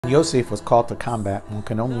Yosef was called to combat, one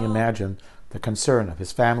can only imagine the concern of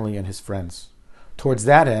his family and his friends. Towards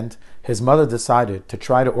that end, his mother decided to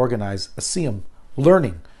try to organize a siyum,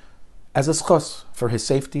 learning, as a schos for his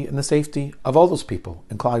safety and the safety of all those people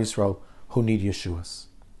in Klal Yisrael who need Yeshuas.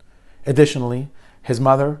 Additionally, his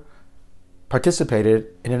mother participated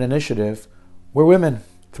in an initiative where women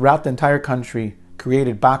throughout the entire country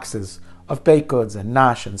created boxes of baked goods and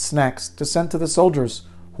nash and snacks to send to the soldiers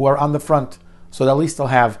who are on the front, so that at least they'll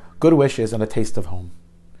have good wishes and a taste of home.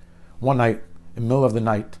 One night, in the middle of the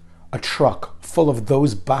night, a truck full of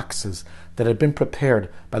those boxes that had been prepared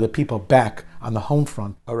by the people back on the home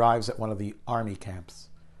front arrives at one of the army camps.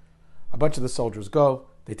 A bunch of the soldiers go,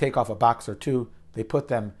 they take off a box or two, they put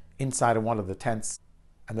them inside of one of the tents,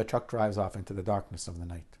 and the truck drives off into the darkness of the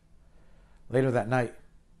night. Later that night,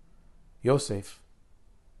 Yosef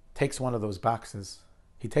takes one of those boxes,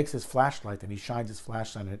 he takes his flashlight and he shines his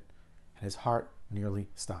flashlight on it, and his heart nearly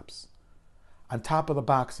stops. On top of the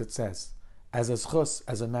box it says, as a schus,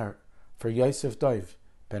 as a merit, for Yosef Doiv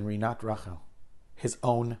ben Rinat Rachel, his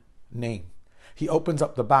own name. He opens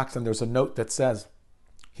up the box and there's a note that says,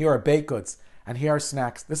 here are baked goods and here are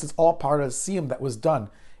snacks. This is all part of the siyum that was done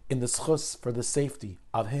in the schus for the safety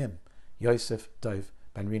of him, Yosef Doiv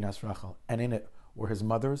ben Rinat Rachel, and in it were his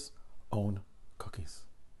mother's own cookies.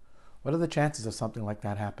 What are the chances of something like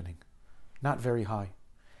that happening? Not very high.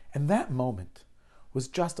 And that moment was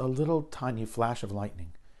just a little tiny flash of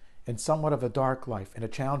lightning in somewhat of a dark life, in a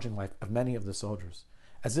challenging life of many of the soldiers.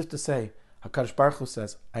 As if to say, HaKadosh Baruch Hu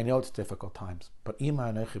says, I know it's difficult times, but Ima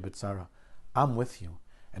Anochi B'tzara, I'm with you,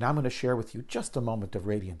 and I'm going to share with you just a moment of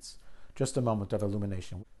radiance, just a moment of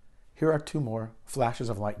illumination. Here are two more flashes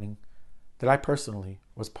of lightning that I personally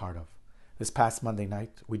was part of. This past Monday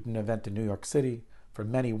night, we did an event in New York City for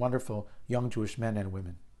many wonderful young Jewish men and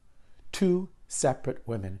women. Two separate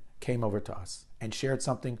women came over to us and shared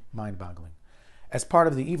something mind-boggling. As part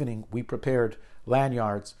of the evening, we prepared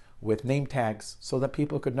lanyards with name tags so that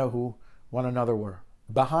people could know who one another were.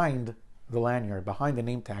 Behind the lanyard, behind the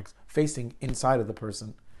name tags, facing inside of the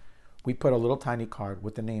person, we put a little tiny card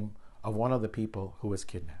with the name of one of the people who was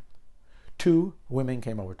kidnapped. Two women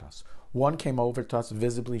came over to us. One came over to us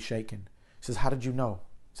visibly shaken. She says, how did you know? I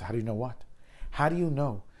said, how do you know what? How do you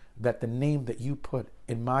know that the name that you put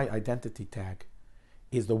in my identity tag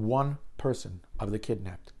is the one person of the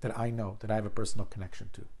kidnapped that I know, that I have a personal connection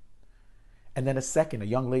to? And then a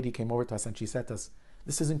young lady came over to us and she said to us,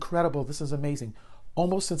 this is incredible, this is amazing.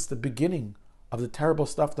 Almost since the beginning of the terrible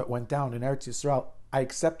stuff that went down in Eretz Yisrael, I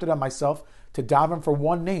accepted on myself to daven for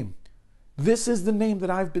one name. This is the name that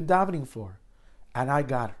I've been davening for. And I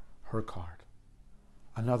got her card.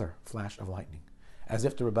 Another flash of lightning. As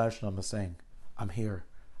if the Rabbi Shalom was saying, I'm here,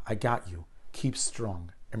 I got you, keep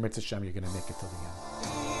strong, and Mitzvah Hashem, you're going to make it till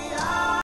the end.